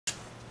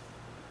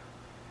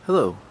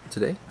Hello,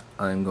 today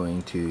I'm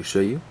going to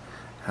show you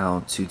how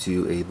to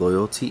do a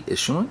loyalty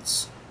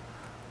issuance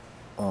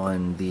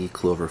on the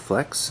Clover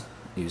Flex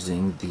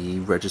using the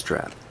Register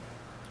app.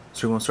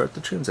 So we're going to start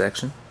the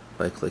transaction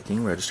by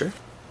clicking Register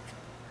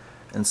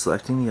and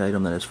selecting the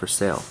item that is for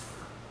sale.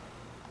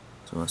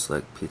 So I'm going to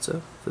select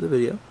pizza for the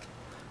video,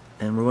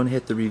 and we're going to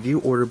hit the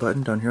review order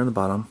button down here on the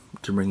bottom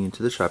to bring you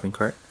into the shopping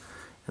cart,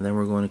 and then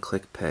we're going to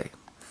click Pay.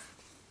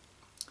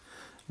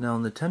 Now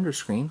on the tender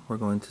screen, we're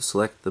going to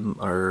select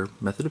our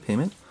method of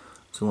payment.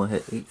 So we'll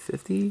hit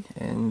 $8.50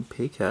 and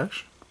pay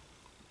cash.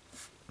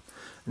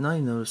 And now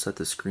you notice that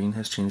the screen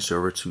has changed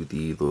over to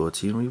the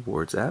Loyalty and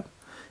Rewards app,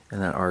 and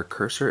that our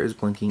cursor is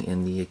blinking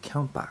in the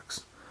account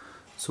box.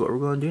 So what we're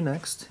going to do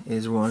next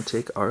is we're going to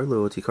take our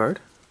loyalty card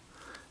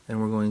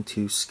and we're going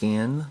to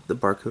scan the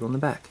barcode on the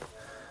back.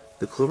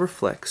 The Clover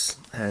Flex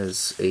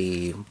has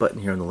a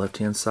button here on the left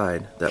hand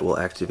side that will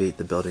activate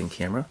the built-in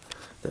camera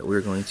that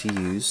we're going to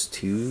use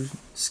to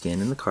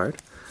scan in the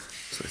card.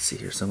 So let's see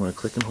here. So I'm going to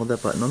click and hold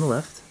that button on the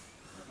left,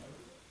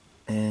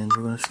 and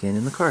we're going to scan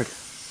in the card.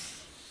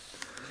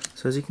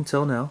 So as you can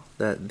tell now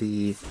that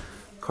the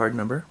card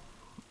number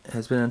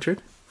has been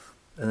entered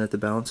and that the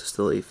balance is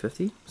still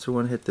 $8.50. So we're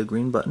going to hit the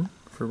green button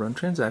for Run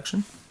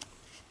Transaction.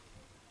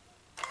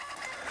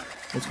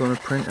 It's going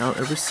to print out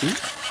a receipt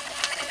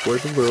for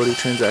the loyalty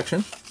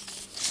transaction.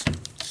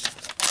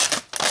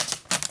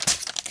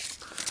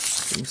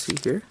 You can see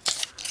here.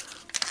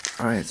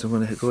 Alright, so I'm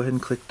going to go ahead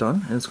and click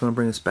Done, and it's going to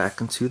bring us back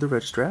into the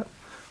Register app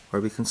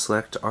where we can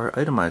select our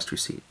itemized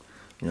receipt.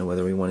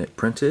 Whether we want it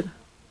printed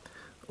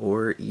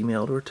or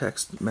emailed or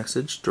text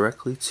message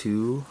directly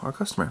to our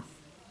customer.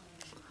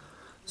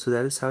 So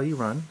that is how you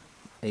run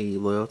a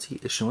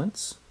loyalty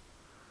issuance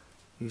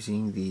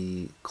using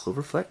the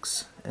Clover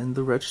Flex and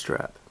the Register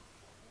app.